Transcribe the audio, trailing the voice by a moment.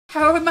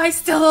How am I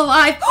still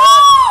alive?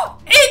 Oh!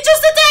 It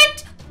just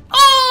attacked!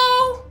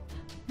 Oh!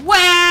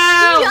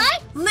 Wow!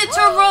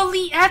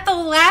 Literally at the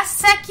last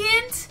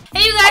second?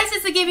 Hey you guys,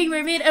 it's the Gaming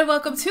Mermaid and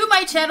welcome to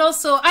my channel.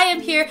 So I am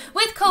here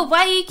with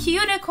Kawaii,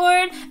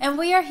 Kunicorn, and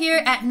we are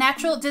here at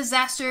Natural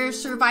Disaster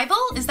Survival.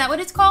 Is that what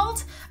it's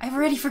called? I've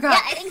already forgot.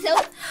 Yeah, I think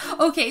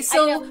so. Okay,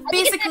 so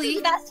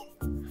basically...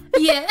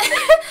 Yeah,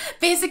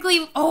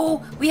 basically,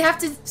 we have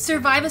to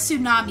survive a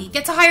tsunami.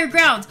 Get to higher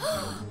ground.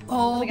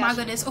 Oh my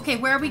goodness. Okay,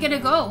 where are we gonna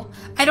go?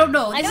 I don't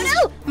know. This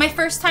is my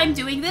first time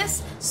doing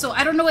this, so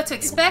I don't know what to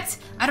expect.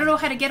 I don't know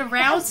how to get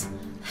around.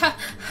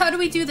 How do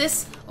we do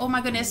this? Oh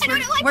my goodness,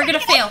 we're gonna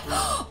fail.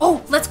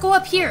 Oh, let's go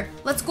up here.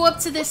 Let's go up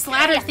to this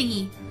ladder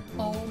thingy.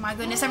 Oh my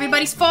goodness,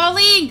 everybody's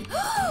falling.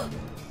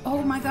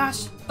 Oh my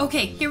gosh.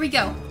 Okay, here we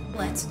go.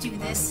 Let's do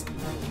this.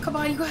 Come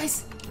on, you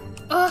guys.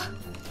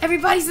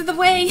 Everybody's in the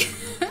way.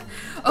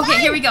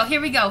 Okay, here we go.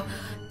 Here we go.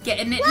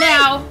 Getting it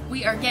now.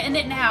 We are getting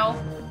it now.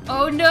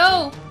 Oh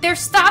no, they're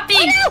stopping.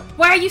 Oh, no.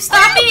 Why are you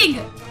stopping?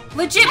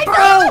 Legit,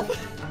 bro.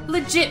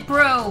 Legit,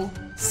 bro.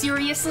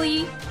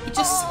 Seriously? It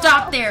just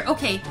stopped there.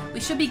 Okay, we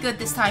should be good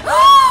this time.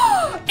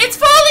 It's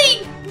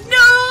falling!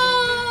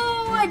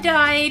 No! I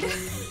died.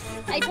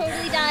 I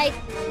totally died.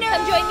 No.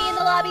 Come join me in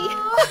the lobby.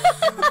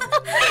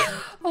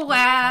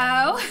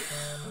 Wow.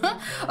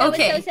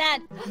 Okay. That was so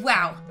sad.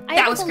 Wow.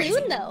 That was crazy. I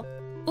have a balloon though.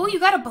 Oh, you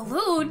got a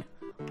balloon?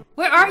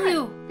 Where are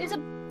you?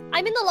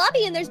 I'm in the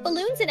lobby and there's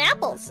balloons and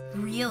apples.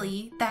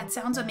 Really? That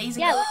sounds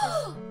amazing. Yeah.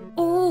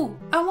 Oh,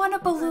 I want a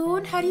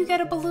balloon. How do you get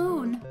a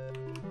balloon?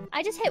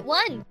 I just hit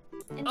one.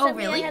 And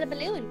suddenly I had a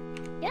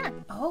balloon. Yeah.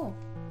 Oh.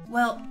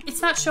 Well,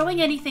 it's not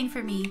showing anything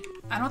for me.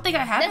 I don't think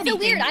I have anything.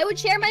 That's so weird. I would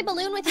share my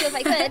balloon with you if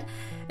I could.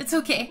 It's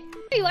okay.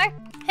 Here you are.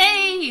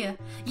 Hey!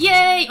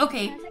 Yay!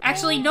 Okay.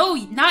 Actually, no,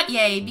 not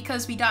yay,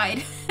 because we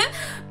died.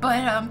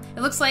 But,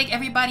 it looks like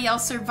everybody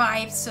else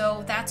survived,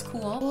 so that's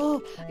cool.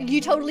 Oh, you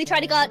totally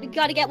gotta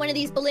get one of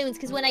these balloons,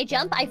 because when I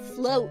jump, I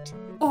float.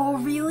 Oh,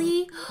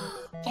 really?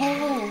 Yeah.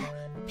 Oh.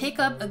 Pick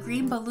up a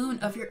green balloon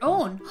of your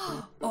own.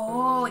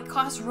 Oh, it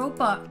costs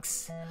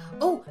Robux.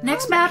 Oh,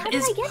 next map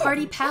is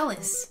Party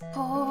Palace.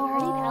 Oh,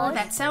 Party Palace?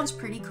 That sounds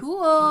pretty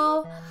cool.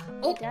 Oh,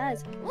 it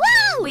does.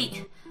 Whoa!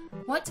 Wait,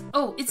 what?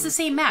 Oh, it's the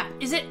same map.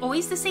 Is it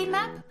always the same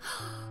map?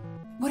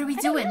 What are we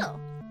doing? I don't know.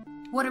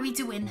 What are we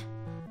doing?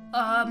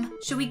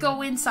 Should we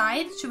go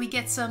inside? Should we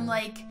get some,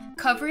 like,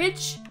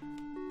 coverage?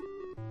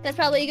 That's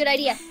probably a good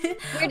idea.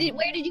 Where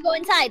did you go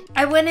inside?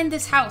 I went in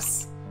this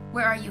house.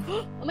 Where are you?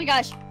 Oh my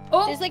gosh.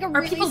 Oh, there's like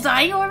are people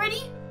dying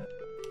already?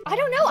 I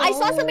don't know. I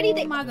saw somebody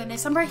that... Oh my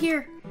goodness, I'm right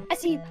here. I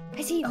see you.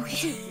 I see you.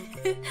 Okay.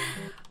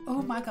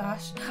 Oh my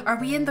gosh. Are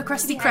we in the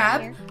Krusty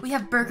Krab? We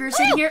have burgers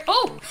in here.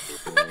 Oh!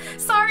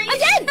 Sorry. I'm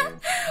dead!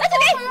 That's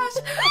okay! Oh my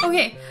gosh.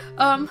 Okay,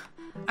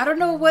 I don't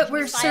know what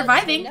we're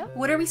surviving.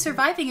 What are we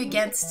surviving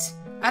against?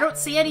 I don't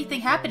see anything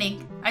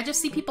happening. I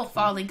just see people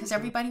falling because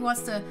everybody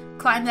wants to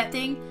climb that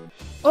thing.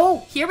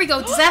 Oh, here we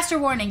go. Disaster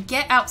warning.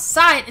 Get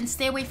outside and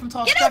stay away from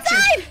tall structures.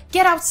 Outside!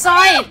 Get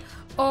outside!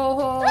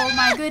 Oh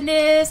my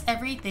goodness.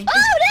 Everything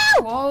is...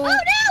 no! Whoa. Oh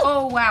no!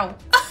 Oh wow.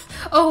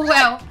 Oh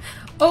wow.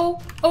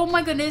 Oh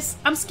my goodness.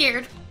 I'm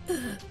scared.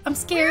 I'm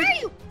scared. Where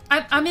are you?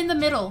 I'm in the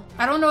middle.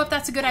 I don't know if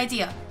that's a good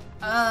idea.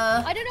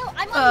 I don't know.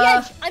 I'm on the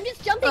edge. I'm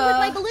just jumping with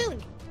my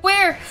balloon.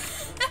 Where?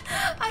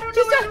 I don't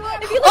know where you are.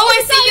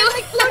 I see you.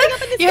 like floating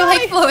up in the You're sky.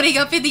 like floating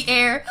up in the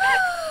air.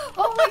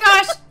 Oh my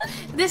gosh.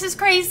 This is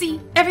crazy.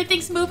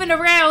 Everything's moving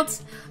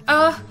around.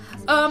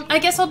 I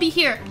guess I'll be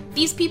here.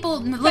 These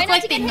people look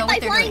like they know what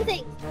they're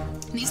doing.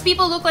 These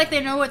people look like they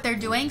know what they're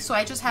doing, so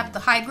I just have the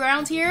high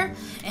ground here,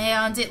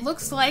 and it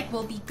looks like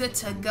we'll be good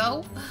to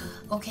go.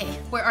 Okay,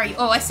 where are you?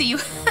 Oh, I see you.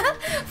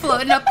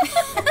 Floating up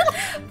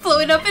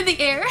floating up in the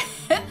air.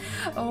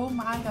 Oh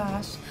my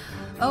gosh.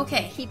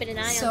 Okay, keeping an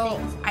eye so on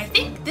things. I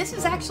think this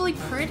is actually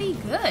pretty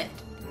good.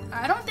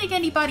 I don't think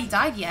anybody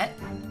died yet,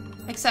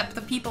 except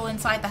the people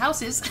inside the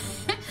houses.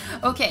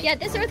 Okay. Yeah,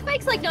 this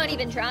earthquake's like not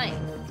even trying.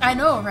 I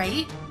know,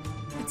 right?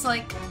 It's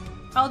like,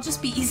 I'll just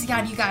be easy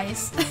on you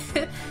guys.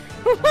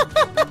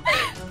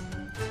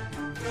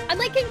 I'm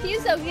like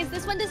confused though, because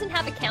this one doesn't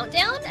have a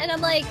countdown, and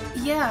I'm like,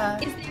 yeah.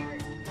 Is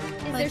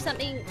there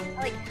something,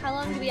 like, how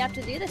long do we have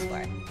to do this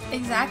for?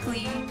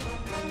 Exactly.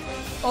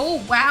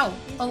 Oh, wow.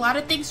 A lot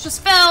of things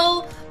just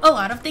fell. A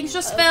lot of things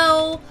just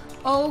fell.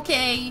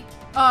 Okay.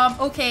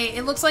 Okay.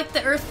 It looks like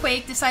the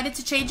earthquake decided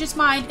to change its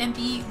mind and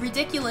be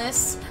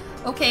ridiculous.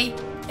 Okay.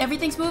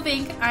 Everything's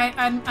moving.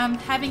 I'm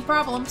having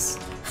problems.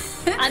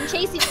 I'm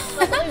chasing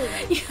the balloon.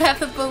 You have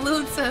the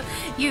balloon, so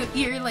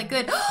you're like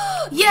good.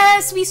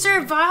 Yes, we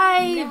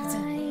survived.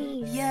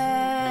 Nice.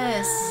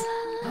 Yes.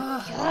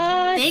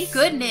 Yes. Thank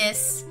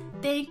goodness.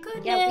 Thank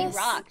goodness. Yeah, we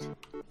rocked.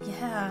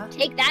 Yeah.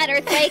 Take that,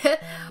 earthquake.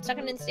 Stuck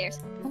him in the stairs.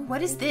 Oh,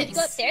 what is this? Did you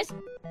go upstairs?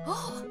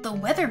 Oh, the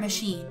weather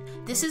machine.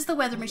 This is the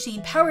weather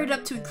machine. Powered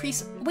up to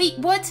increase... Wait,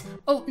 what?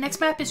 Oh, next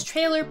map is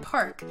Trailer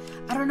Park.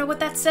 I don't know what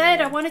that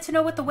said. I wanted to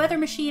know what the weather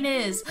machine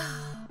is.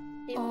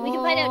 We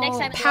can find out next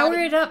time. Power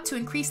it up to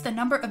increase the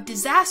number of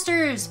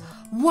disasters.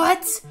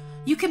 What?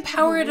 You can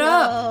power it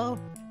up.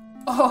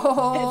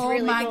 Oh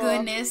really my cool.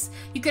 goodness.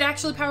 You could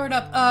actually power it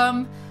up.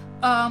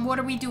 What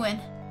are we doing?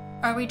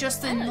 Are we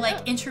just in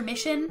like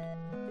intermission?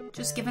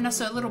 Just giving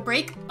us a little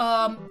break?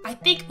 I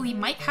think we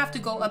might have to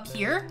go up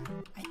here.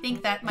 I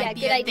think that might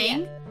be a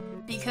thing.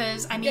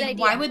 Because, I mean,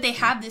 why would they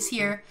have this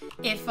here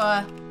if,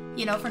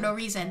 you know, for no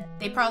reason?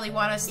 They probably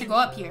want us to go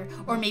up here.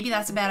 Or maybe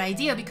that's a bad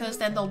idea because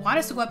then they'll want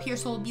us to go up here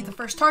so we'll be the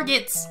first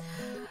targets.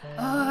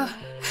 I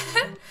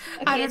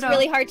don't it's know.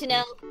 really hard to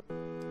know.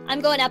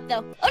 I'm going up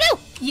though. Oh no!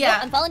 Yeah.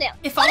 No, I'm falling down.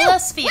 If all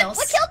else fails.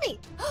 What killed me?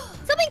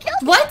 Something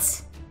killed me.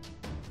 What?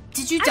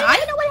 Did you die? I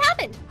don't know what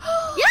happened.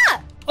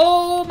 Yeah.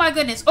 Oh my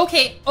goodness.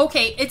 Okay,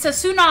 it's a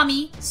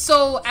tsunami.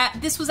 So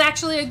this was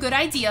actually a good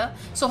idea.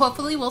 So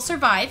hopefully we'll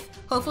survive.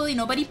 Hopefully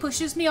nobody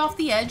pushes me off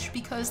the edge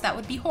because that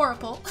would be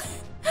horrible.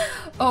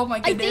 Oh my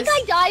goodness.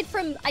 I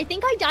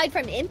think I died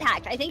from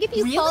impact. I think if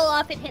you fall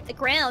off and hit the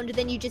ground,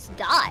 then you just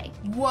die.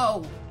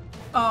 Whoa.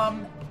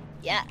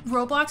 Yeah.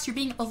 Roblox, you're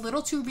being a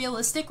little too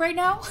realistic right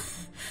now.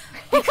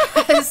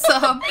 Because,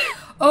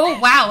 oh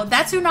wow,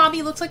 that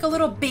tsunami looks like a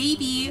little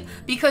baby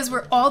because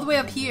we're all the way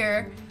up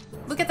here.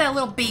 Look at that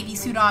little baby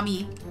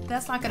tsunami.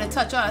 That's not gonna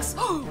touch us.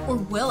 Or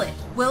will it?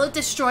 Will it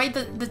destroy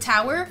the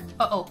tower?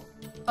 Uh-oh.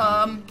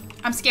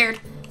 I'm scared.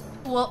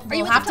 We'll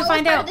have to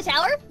find out. Are you at the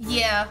tower?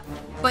 Yeah,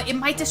 but it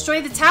might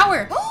destroy the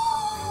tower.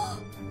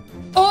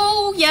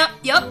 Oh, yep.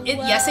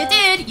 Yes, it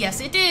did. Yes,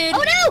 it did.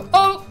 Oh,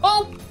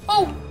 no!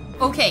 Oh.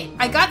 Okay,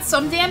 I got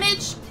some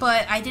damage,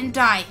 but I didn't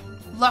die.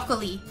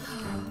 Luckily.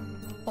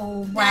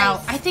 Oh, wow.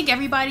 Nice. I think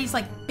everybody's,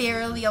 like,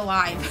 barely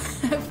alive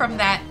from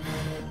that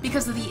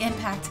because of the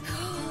impact.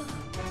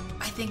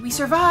 I think we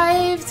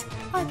survived.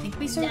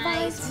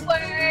 Nice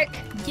work.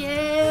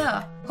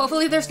 Yeah.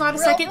 Hopefully there's not a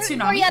second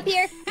tsunami. Are you up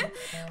here?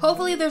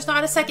 Hopefully there's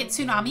not a second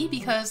tsunami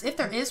because if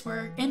there is,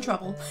 we're in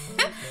trouble.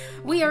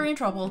 We are in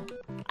trouble.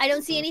 I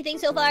don't see anything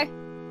so far.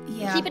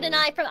 Yeah. Keeping an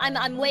eye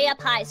I'm way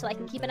up high, so I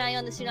can keep an eye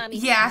on the tsunami.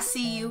 Yeah, I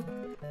see you.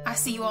 I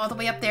see you all the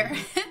way up there.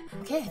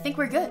 Okay, I think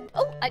we're good.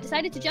 Oh, I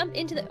decided to jump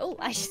into the. Oh,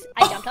 I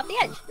jumped off the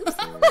edge. Oops.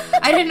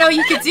 I didn't know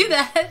you could do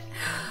that.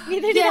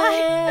 Neither did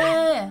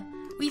I.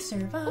 We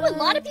survived. Oh, a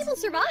lot of people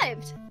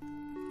survived.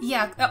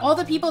 Yeah, all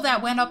the people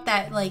that went up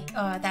that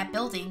that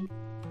building.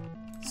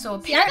 So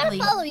apparently.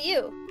 See, I gotta follow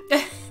you.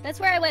 That's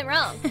where I went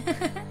wrong.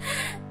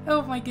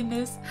 Oh my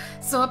goodness.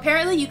 So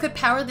apparently you could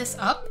power this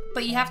up,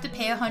 but you have to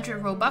pay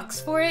 100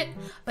 Robux for it.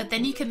 But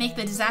then you can make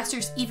the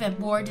disasters even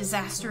more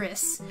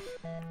disastrous,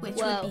 which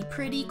would be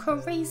pretty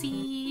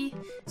crazy.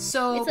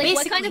 So it's like, basically,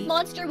 what kind of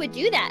monster would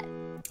do that?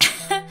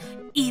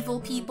 Evil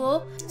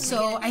people.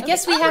 So I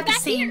guess we have the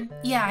same.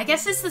 Yeah, I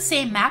guess it's the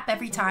same map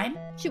every time.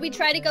 Should we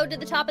try to go to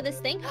the top of this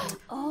thing?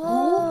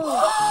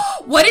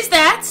 Oh. What is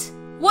that?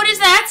 What is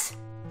that?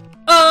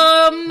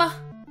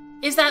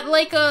 Is that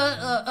like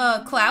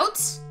a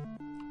clouds?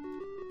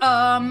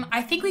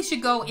 I think we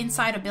should go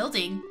inside a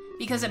building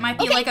because it might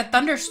be like a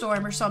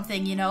thunderstorm or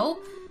something, you know?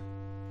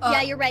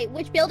 Yeah, you're right.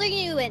 Which building are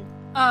you in?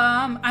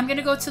 I'm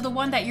gonna go to the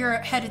one that you're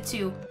headed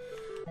to.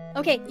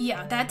 Okay.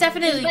 Yeah, that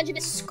definitely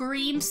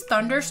screams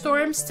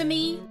thunderstorms to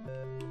me.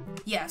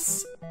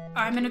 Yes.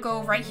 I'm gonna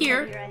go right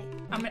here. You're right.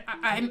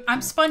 I'm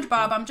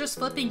SpongeBob. I'm just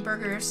flipping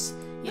burgers,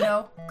 you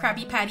know,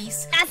 Krabby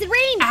Patties. Acid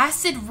rain!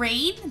 Acid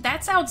rain?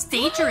 That sounds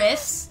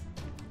dangerous.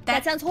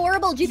 That sounds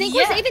horrible. Do you think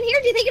we're safe in here?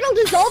 Do you think it'll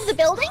dissolve the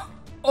building?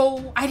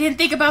 Oh, I didn't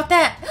think about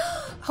that.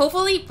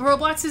 Hopefully,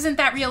 Roblox isn't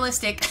that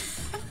realistic.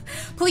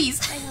 Please.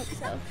 I hope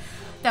so.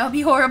 That would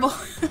be horrible.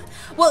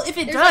 Well, if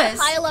it There's does,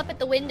 like a pile up at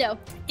the window.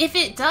 If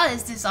it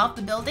does dissolve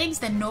the buildings,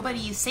 then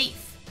nobody is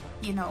safe.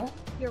 You know.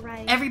 You're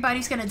right.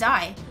 Everybody's gonna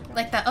die.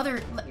 Like that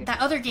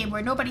other game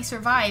where nobody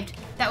survived.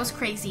 That was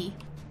crazy.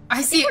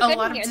 I see a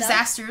lot of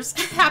disasters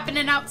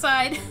happening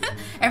outside.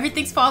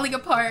 Everything's falling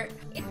apart.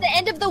 It's the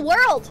end of the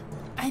world.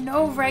 I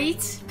know, right?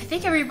 I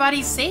think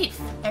everybody's safe.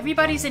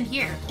 Everybody's in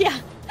here. Yeah.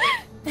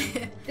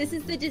 This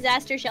is the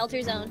disaster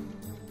shelter zone.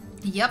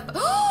 Yep.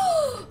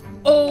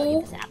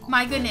 Oh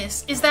my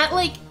goodness. Is that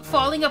like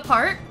falling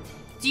apart?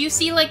 Do you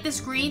see like this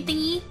green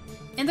thingy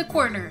in the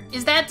corner?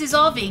 Is that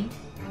dissolving?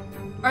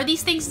 Are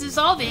these things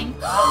dissolving?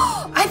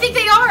 I think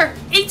they are!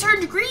 It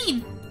turned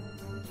green!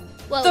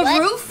 Well, the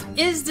roof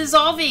is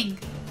dissolving.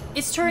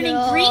 It's turning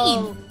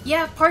green.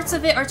 Yeah, parts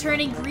of it are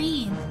turning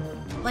green.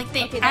 Like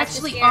they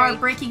actually are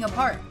breaking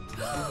apart.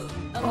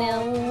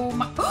 Oh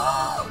my.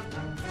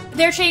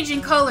 They're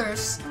changing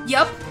colors.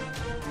 Yup.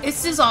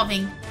 It's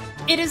dissolving.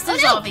 It is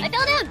dissolving. Oh, no.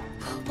 I fell down.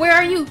 Where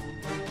are you?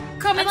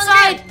 Come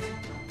inside.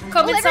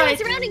 Come inside. Everyone's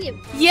surrounding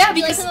you. Yeah, Would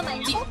because. you like some of my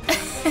apple?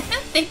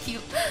 Thank you.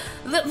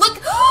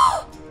 Look.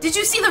 Did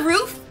you see the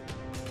roof?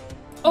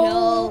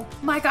 Oh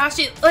my gosh!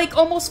 It like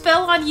almost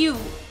fell on you.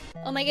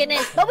 Oh my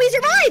goodness! But we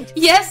survived.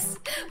 Yes,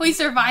 we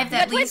survived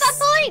at least.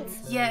 25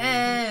 points.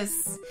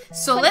 Yes.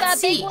 So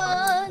let's see.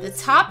 The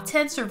top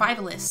 10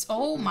 survivalists.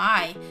 Oh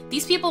my.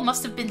 These people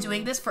must have been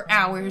doing this for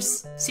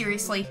hours.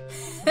 Seriously.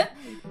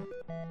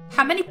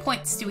 How many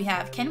points do we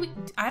have? Can we?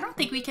 I don't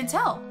think we can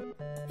tell.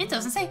 It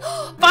doesn't say.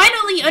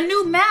 Finally, a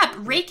new map.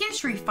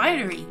 Rakish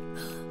Refinery.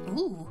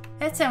 Ooh,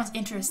 that sounds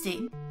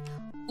interesting.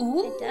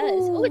 Ooh. It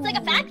does. Oh, it's like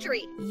a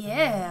factory.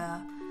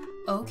 Yeah.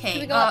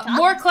 Okay,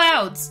 more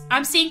clouds.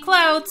 I'm seeing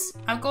clouds.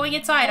 I'm going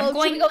inside. Should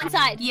we go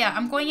inside? Yeah,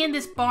 I'm going in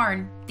this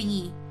barn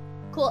thingy.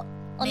 Cool.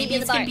 Maybe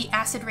it's gonna be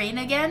acid rain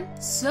again.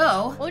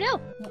 So. Oh no.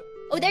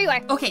 Oh, there you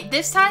are. Okay,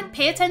 this time,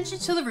 pay attention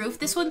to the roof.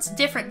 This one's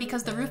different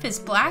because the roof is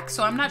black,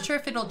 so I'm not sure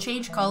if it'll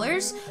change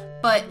colors,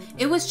 but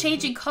it was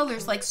changing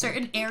colors. Like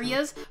certain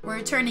areas were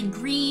turning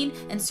green,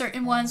 and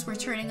certain ones were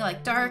turning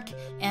like dark,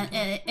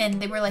 and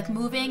they were like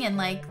moving and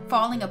like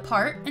falling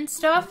apart and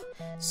stuff.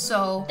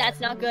 So that's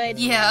not good.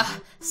 Yeah,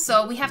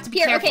 so we have to be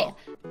careful. Okay.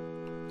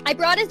 I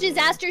brought a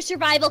disaster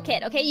survival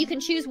kit. Okay, you can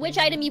choose which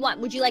item you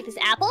want. Would you like this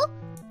apple,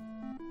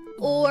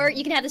 or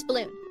you can have this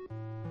balloon?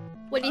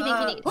 What do you think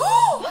you need?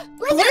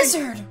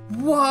 Blizzard!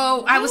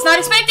 Whoa, I was not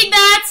expecting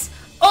that!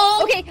 Oh,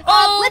 okay,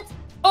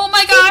 oh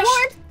my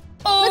gosh!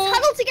 Oh, let's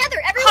huddle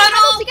together! Everyone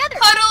huddle together!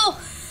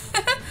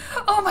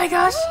 Huddle! Oh my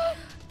gosh!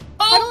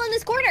 Oh. Huddle in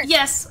this corner!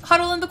 Yes,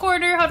 huddle in the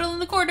corner, huddle in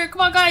the corner.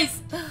 Come on,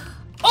 guys!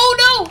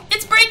 Oh no!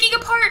 It's breaking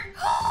apart!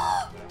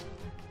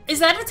 Is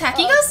that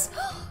attacking us?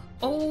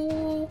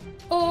 Oh,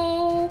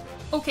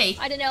 okay.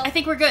 I don't know. I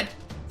think we're good.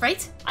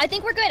 Right? I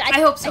think we're good.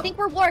 I hope so. I think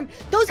we're warm.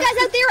 Those guys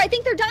out there, I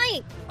think they're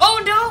dying. Oh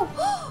no!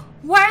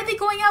 Why are they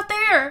going out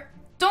there?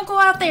 Don't go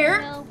out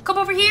there. Come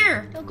over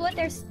here. Don't go out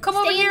there. Come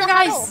over here,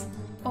 guys.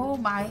 Oh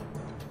my.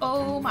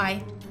 Oh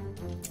my.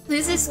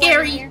 This is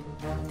scary.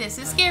 This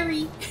is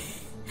scary.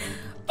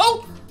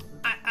 Oh!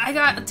 I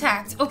got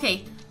attacked.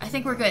 Okay. I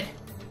think we're good.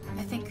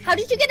 I think. How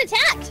did you get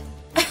attacked?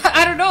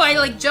 I don't know. I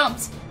like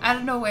jumped out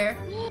of nowhere.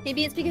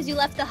 Maybe it's because you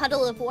left the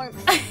huddle of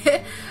warmth.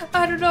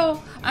 I don't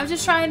know. I'm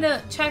just trying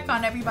to check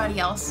on everybody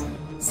else.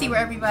 See where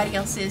everybody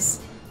else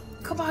is.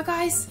 Come on,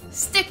 guys.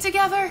 Stick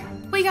together.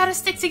 We gotta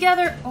stick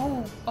together.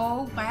 Oh,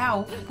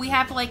 wow. We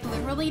have, like,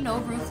 literally no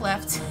roof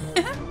left.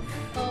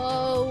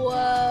 Oh,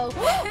 whoa.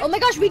 Oh my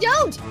gosh, we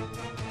don't!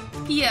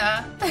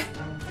 Yeah.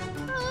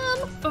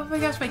 Oh my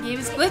gosh, my game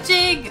is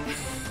glitching.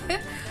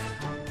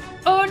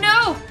 Oh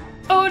no!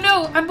 Oh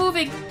no, I'm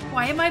moving.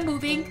 Why am I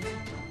moving?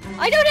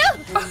 I don't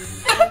know!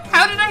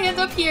 How did I end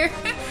up here?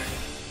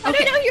 I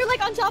don't know, you're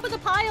like on top of the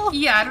pile.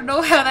 Yeah, I don't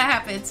know how that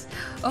happens.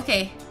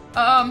 Okay,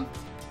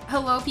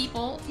 hello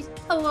people.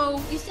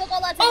 Hello. You still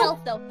got lots of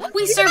health though.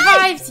 We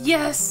survived!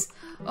 Yes!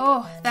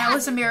 Oh, that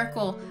was a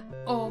miracle.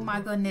 Oh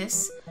my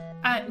goodness.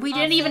 We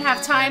didn't even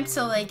have time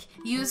to like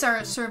use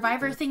our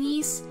survivor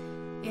thingies.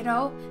 You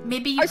know,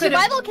 maybe you could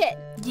have. Survival kit.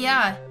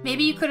 Yeah,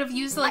 maybe you could have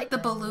used like the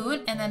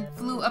balloon and then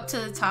flew up to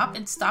the top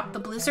and stopped the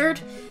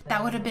blizzard.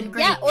 That would have been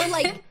great. Yeah, or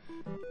like,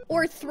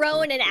 or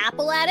thrown an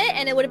apple at it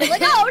and it would have been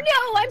like, oh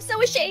no, I'm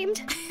so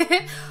ashamed.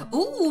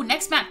 Ooh,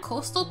 next map,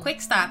 Coastal Quick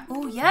Stop.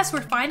 Oh yes,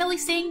 we're finally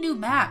seeing new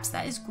maps.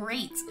 That is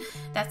great.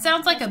 That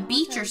sounds like a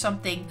beach or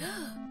something.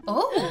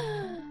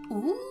 Oh,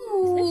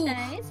 ooh,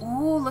 nice.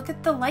 Ooh, look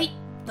at the light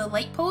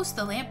post,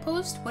 the lamp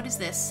post. What is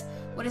this?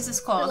 What is this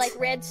called? The like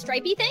red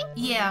stripy thing?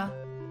 Yeah.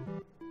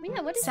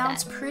 Yeah, what is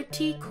Sounds that?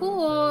 pretty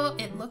cool.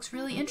 It looks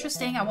really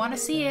interesting. I want to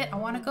see it. I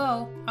want to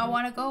go. I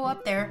want to go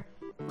up there.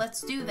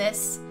 Let's do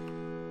this.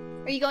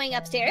 Are you going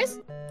upstairs?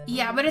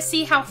 Yeah, I'm gonna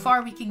see how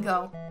far we can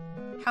go.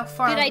 How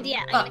far? Good idea.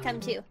 I'm gonna come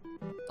too.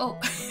 Oh,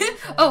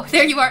 oh,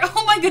 there you are.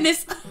 Oh my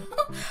goodness,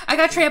 I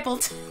got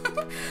trampled.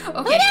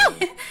 Okay, oh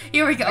no!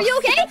 Here we go. Are you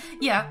okay?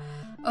 Yeah.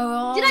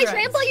 Oh. Did I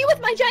trample you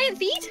with my giant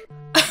feet?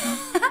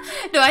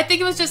 No, I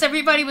think it was just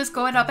everybody was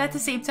going up at the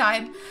same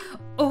time.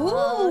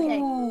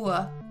 Oh,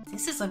 okay.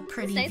 This is a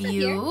pretty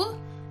view.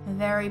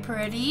 Very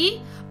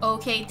pretty.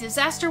 Okay,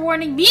 disaster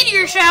warning,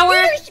 meteor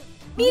shower.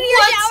 Meteor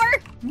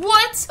shower.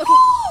 What?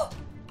 Okay.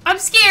 I'm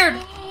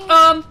scared.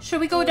 Should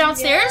we go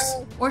downstairs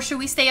or should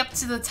we stay up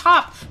to the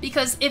top?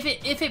 Because if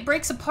it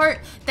breaks apart,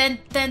 then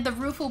the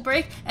roof will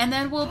break, and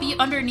then we'll be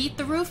underneath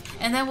the roof,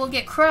 and then we'll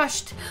get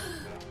crushed.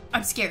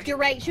 I'm scared. You're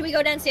right. Should we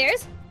go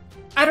downstairs?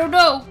 I don't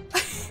know.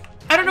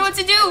 I don't know what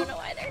to do. I don't know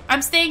either.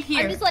 I'm staying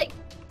here. I'm just like,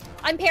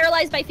 I'm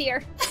paralyzed by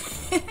fear.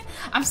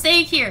 I'm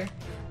staying here.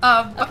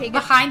 Okay,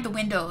 behind the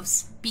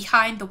windows.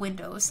 Behind the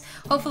windows.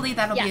 Hopefully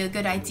that'll be a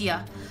good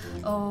idea.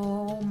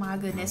 Oh my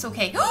goodness.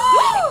 Okay.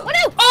 Oh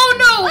no! Oh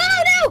no!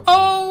 Oh no!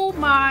 Oh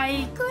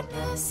my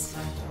goodness.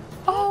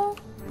 Oh,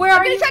 where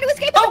are you? I'm gonna try to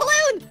escape with the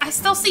balloon! I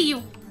still see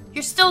you.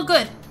 You're still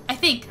good. I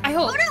think. I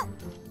hope. Oh no!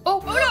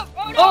 Oh, oh no!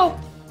 Oh no! Oh!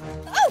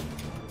 Oh!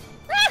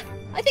 Ah!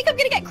 I think I'm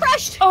gonna get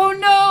crushed! Oh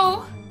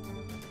no!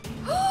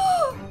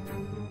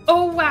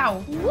 Oh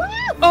wow! Woo!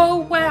 Oh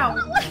wow!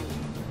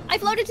 I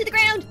floated to the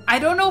ground! I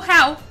don't know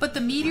how, but the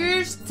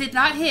meteors did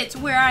not hit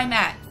where I'm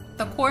at.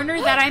 The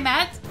corner that I'm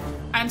at,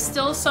 I'm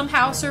still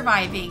somehow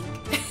surviving.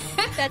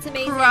 That's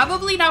amazing.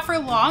 Probably not for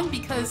long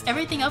because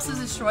everything else is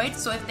destroyed,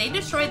 so if they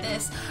destroy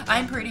this,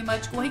 I'm pretty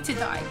much going to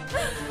die.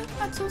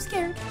 I'm so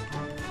scared.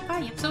 I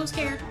am so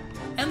scared.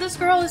 And this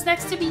girl is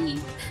next to me.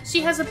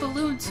 She has a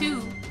balloon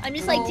too. I'm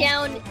just like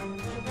down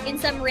in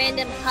some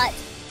random hut.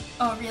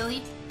 Oh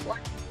really?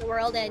 The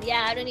world end.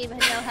 Yeah, I don't even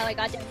know how I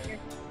got down here.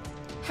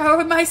 How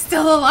am I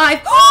still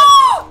alive?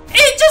 Oh!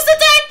 It just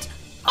attacked!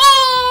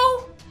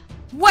 Oh!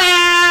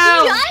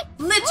 Wow! Did you die?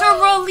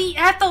 Literally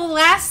at the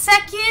last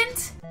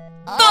second?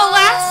 The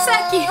last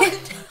second!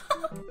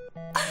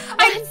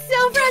 I'm so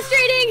so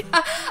frustrating.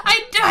 I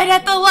died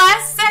at the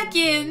last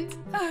second.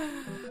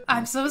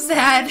 I'm so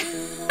sad.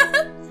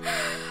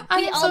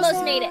 We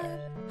almost made it.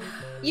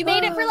 You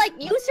made it for like,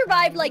 you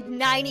survived like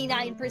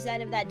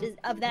 99%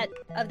 of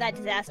that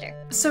disaster.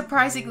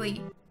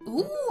 Surprisingly.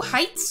 Ooh,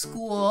 height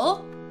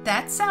school.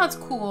 That sounds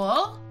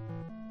cool.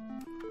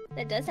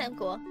 That does sound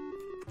cool.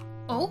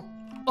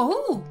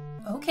 Oh,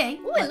 okay.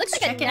 Ooh, it looks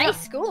like a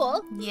nice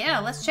school. Yeah,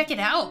 let's check it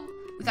out.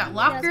 We got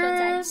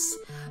lockers.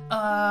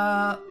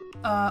 Oh,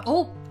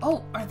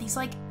 are these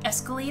like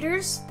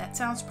escalators? That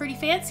sounds pretty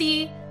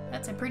fancy.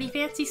 That's a pretty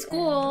fancy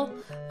school.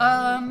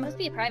 Must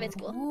be a private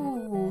school.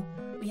 Ooh,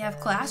 we have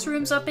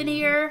classrooms up in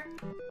here.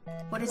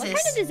 What is this?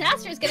 What kind of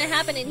disaster is gonna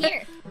happen in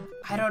here?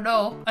 I don't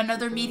know.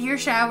 Another meteor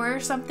shower or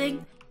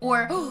something?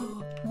 Or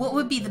what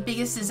would be the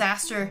biggest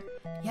disaster?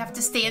 You have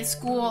to stay in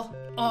school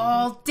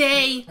all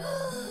day.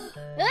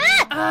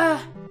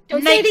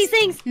 Don't say these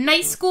things.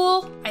 Night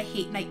school? I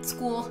hate night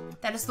school.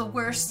 That is the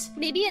worst.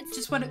 Maybe it's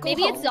just want to go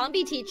Maybe home. it's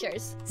zombie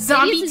teachers.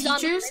 Zombie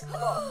teachers?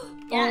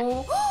 Yeah.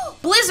 Oh.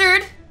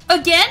 Blizzard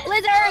again?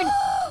 Blizzard.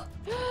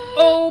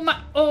 Oh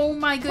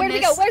my goodness. Where do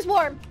we go? Where's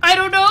warm? I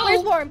don't know.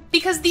 Where's warm?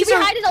 Because these Should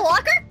we hide in a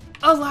locker?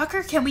 A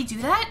locker? Can we do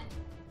that?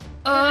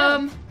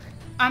 I'm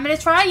gonna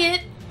try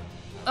it.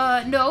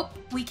 Nope.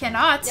 We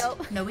cannot.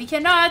 Nope. No, we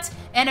cannot.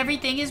 And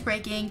everything is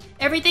breaking.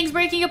 Everything's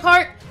breaking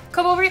apart.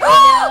 Come over here.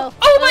 Oh, no.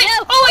 Oh my!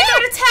 No. Oh, I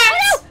got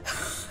attacked!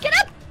 Oh, no. Get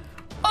up!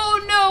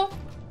 Oh no!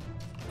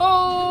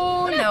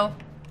 Oh no!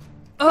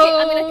 Okay,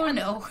 Oh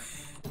no!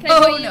 Can I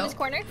join you in this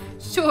corner?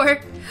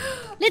 Sure.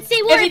 Let's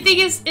see what. Everything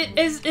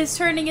is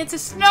turning into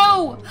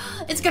snow.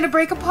 It's gonna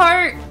break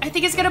apart. I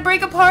think it's gonna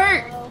break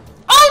apart.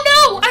 Oh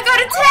no! I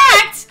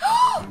got attacked!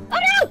 Oh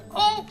no!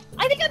 Oh!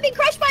 I think I'm being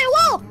crushed by a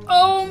wall.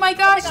 Oh my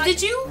gosh! God.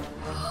 Did you?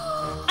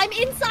 I'm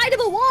inside of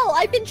a wall.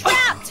 I've been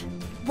trapped.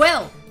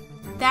 Well,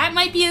 that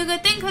might be a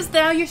good thing because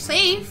now you're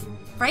safe,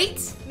 right?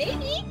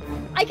 Maybe.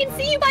 I can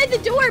see you by the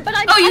door, but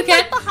I'm, you I'm can?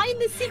 like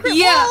behind the secret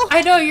Yeah, wall.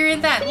 I know you're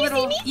in that Can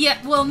little. you see me?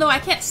 Yeah. Well, no, I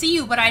can't see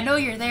you, but I know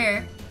you're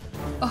there.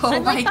 Oh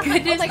I'm my like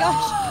behind- goodness! Oh my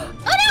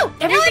gosh! Oh no!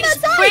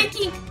 Everything's now I'm outside.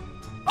 breaking.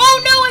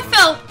 Oh no! I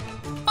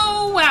fell.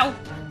 Oh wow.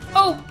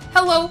 Oh,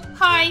 hello.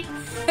 Hi.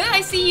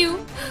 I see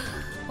you.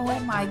 Oh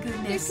my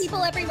goodness. There's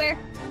people everywhere.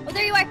 Oh,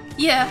 there you are.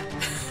 Yeah.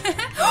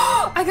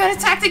 I got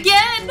attacked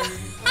again.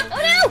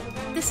 Oh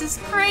no! This is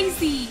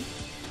crazy.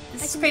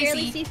 This is I can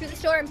barely crazy. see through the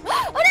storm.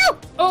 Oh no!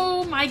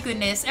 Oh my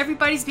goodness.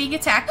 Everybody's being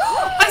attacked.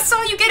 I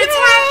saw you get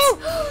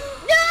attacked.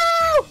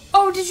 No!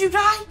 Oh, did you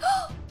die?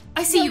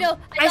 I see you. No,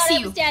 I thought see I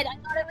you. was dead. I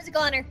thought I was a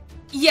goner.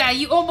 Yeah,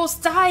 you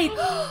almost died.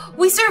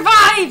 We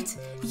survived.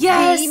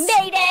 Yes. We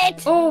made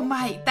it! Oh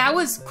my, that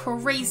was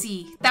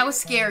crazy. That was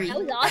scary. That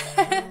was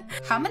awesome.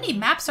 How many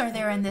maps are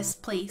there in this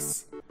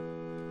place?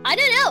 I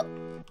don't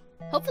know.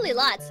 Hopefully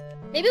lots.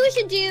 Maybe we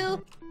should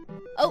do...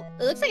 Oh,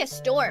 it looks like a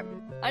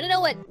storm. I don't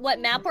know what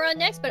map we're on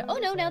next, but oh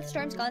no, now the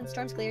storm's gone. The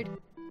storm's cleared.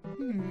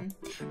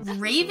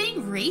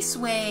 Raving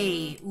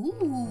Raceway.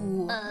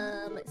 Ooh.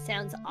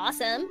 Sounds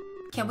awesome.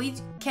 Can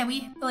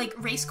we like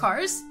race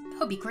cars? That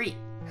would be great.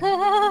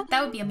 That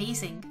would be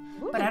amazing.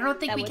 But I don't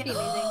think we can. That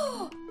would be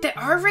amazing. There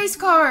are race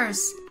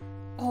cars.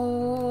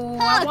 Oh,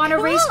 I want a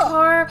cool. race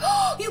car.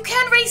 You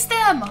can race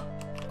them.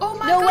 Oh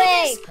my No goodness.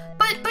 way.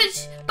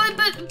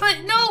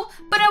 But no.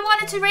 But I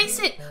wanted to race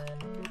it.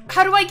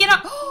 How do I get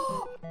on?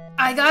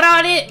 I got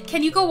on it.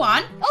 Can you go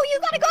on? Oh, you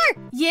got a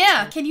car.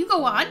 Yeah. Can you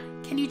go on?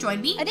 Can you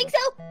join me? I think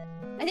so.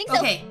 I think so.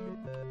 Okay.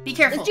 Be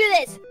careful. Let's do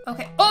this.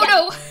 Okay. Oh Yep.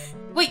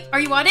 no. Wait. Are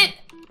you on it?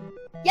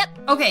 Yep.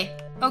 Okay.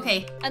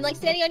 Okay. I'm like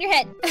standing on your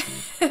head.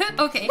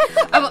 Okay.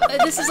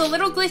 This is a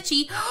little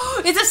glitchy.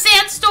 It's a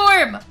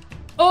sandstorm.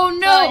 Oh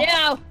no. Oh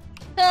no.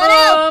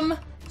 Oh no.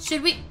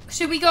 Should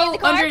we go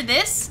under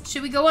this?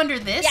 Should we go under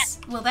this?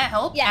 Yeah. Will that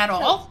help Yeah, at so-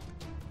 all?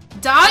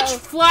 Dodge Oh.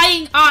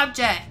 flying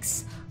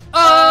objects.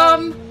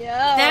 No.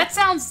 That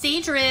sounds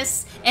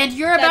dangerous, and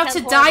you're That about to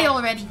sounds die horrible.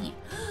 already.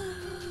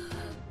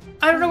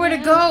 I don't know where to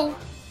go.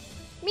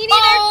 Me neither.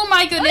 Oh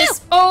my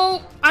goodness.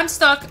 Oh, I'm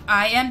stuck.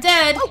 I am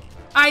dead. Oh.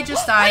 I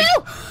just died.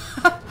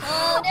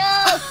 Oh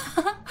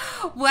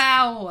no.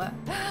 Wow.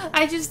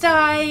 I just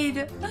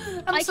died.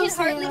 I so can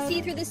hardly sad.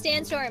 see through the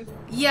sandstorm.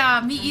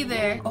 Yeah, me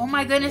either. Oh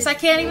my goodness, I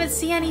can't even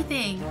see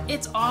anything.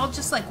 It's all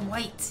just like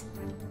white.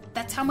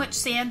 That's how much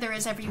sand there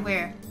is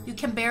everywhere. You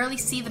can barely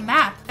see the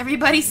map.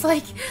 Everybody's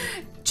like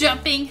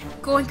jumping,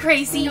 going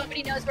crazy.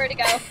 Nobody knows where to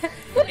go.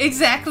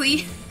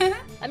 Exactly.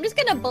 I'm just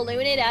gonna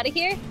balloon it out of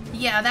here.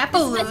 Yeah, that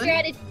This is my balloon.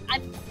 strategy.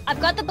 I've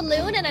got the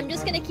balloon, and I'm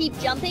just gonna keep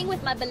jumping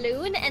with my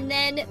balloon, and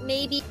then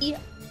maybe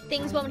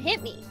things won't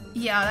hit me.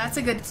 Yeah, that's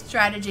a good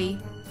strategy.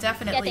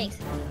 Definitely.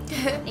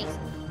 Yeah, thanks.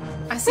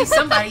 I see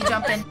somebody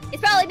jumping.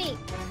 It's probably me.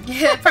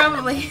 Yeah,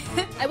 probably.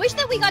 I wish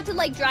that we got to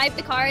like drive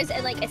the cars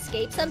and like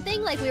escape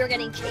something, like we were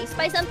getting chased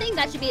by something.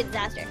 That should be a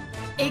disaster.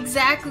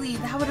 Exactly.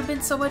 That would have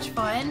been so much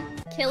fun.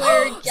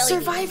 Killer jelly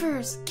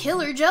Survivors.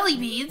 Killer jelly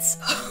beans.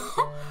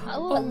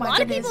 Oh, a my lot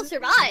goodness. of people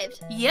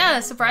survived. Yeah,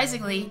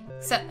 surprisingly.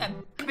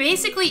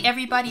 Basically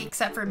everybody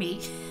except for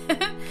me.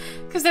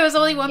 Because there was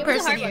only one It was a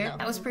person hard one, here. though.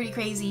 That was pretty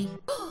crazy.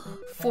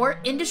 Fort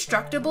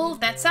Indestructible?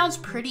 That sounds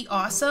pretty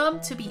awesome,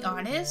 to be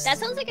honest. That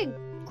sounds like a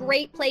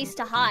great place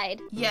to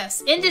hide.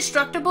 Yes.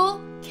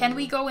 Indestructible? Can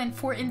we go in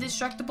Fort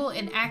Indestructible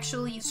and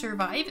actually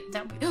survive?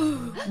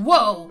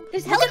 Whoa!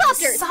 There's Look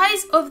helicopters! at the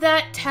size of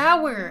that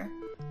tower!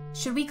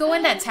 Should we go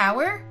in that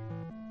tower?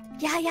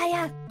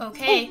 Yeah.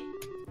 Okay. Oh.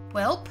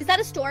 Well, Is that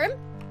a storm?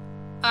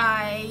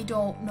 I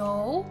don't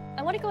know.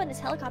 I want to go in this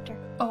helicopter.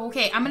 Oh,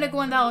 okay, I'm gonna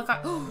go in the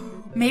helicopter.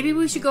 Maybe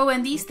we should go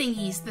in these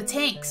thingies, the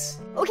tanks.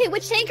 Okay,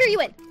 which tank are you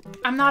in?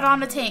 I'm not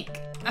on a tank.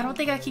 I don't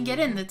think I can get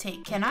in the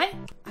tank, can I?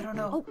 I don't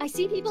know. Oh, I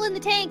see people in the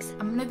tanks.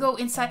 I'm gonna go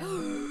inside.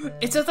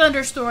 It's a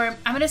thunderstorm.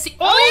 I'm gonna see.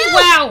 Oh,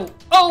 wow!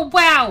 Oh,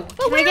 wow!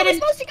 But where are we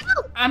supposed to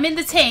go? I'm in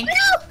the tank.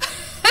 No!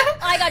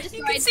 I got destroyed.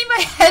 You can see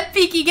my head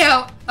peeking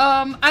out.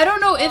 I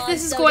don't know if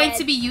this is so going dead.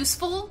 to be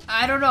useful.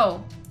 I don't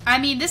know. I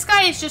mean, this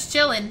guy is just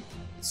chilling.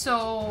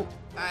 So,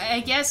 I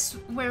guess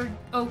we're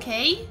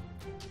okay?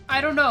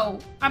 I don't know.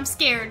 I'm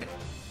scared.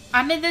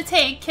 I'm in the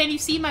tank. Can you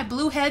see my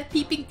blue head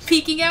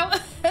peeking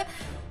out?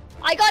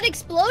 I got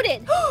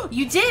exploded.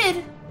 You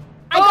did?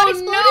 I got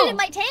exploded in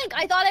my tank.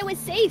 I thought I was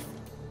safe.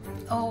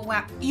 Oh,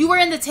 wow. You were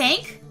in the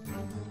tank?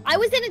 I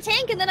was in a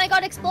tank and then I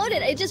got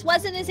exploded. It just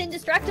wasn't as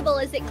indestructible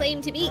as it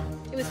claimed to be.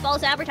 It was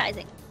false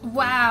advertising.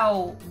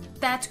 Wow.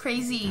 That's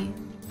crazy.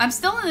 I'm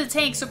still in the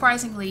tank,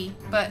 surprisingly,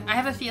 but I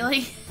have a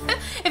feeling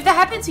if that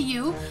happened to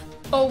you...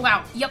 Oh,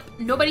 wow. Yep.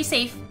 Nobody's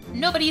safe.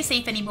 Nobody is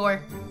safe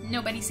anymore.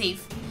 Nobody's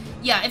safe.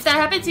 Yeah, if that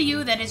happened to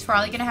you, then it's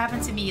probably gonna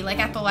happen to me, like,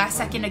 at the last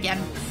second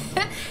again.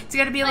 It's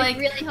gonna be like... I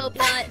really hope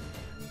not.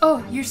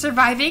 Oh, you're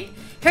surviving?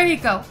 Here you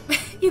go.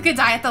 You could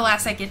die at the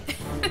last second.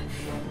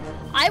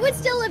 I would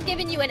still have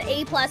given you an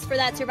A+ for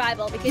that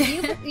survival because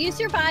you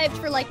survived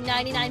for like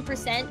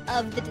 99%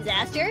 of the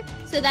disaster,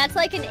 so that's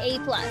like an A+.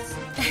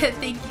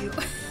 Thank you.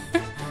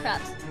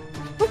 Props.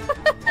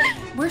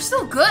 We're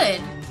still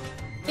good.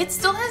 It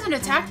still hasn't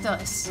attacked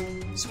us.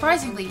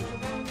 Surprisingly.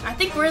 I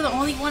think we're the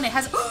only one it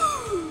has.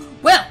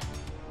 Well,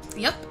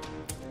 yep.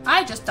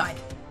 I just died.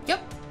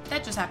 Yep,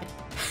 that just happened.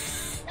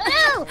 Oh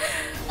no!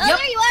 Oh, Yep.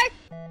 There you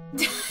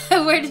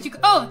are! Where did you go?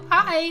 Oh,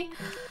 hi.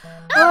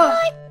 Oh,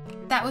 hi!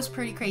 That was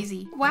pretty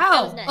crazy. That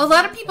Wow. was nice. A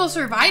lot of people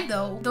survived,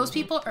 though. Those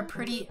people are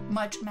pretty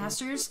much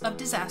masters of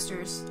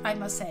disasters, I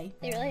must say.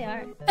 They really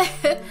are.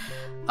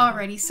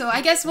 Alrighty, so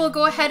I guess we'll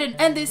go ahead and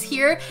end this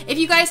here. If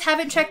you guys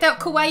haven't checked out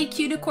Kawaii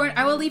Kunicorn,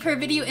 I will leave her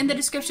video in the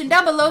description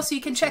down below so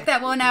you can check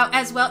that one out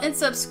as well and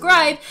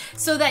subscribe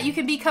so that you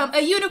can become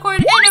a unicorn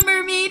and a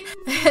mermaid.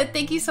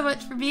 Thank you so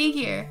much for being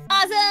here.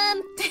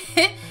 Awesome!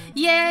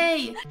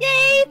 Yay!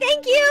 Yay!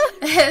 Thank you!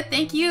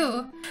 Thank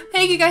you.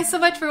 Thank you guys so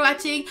much for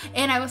watching,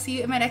 and I will see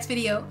you in my next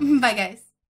video. Bye, guys.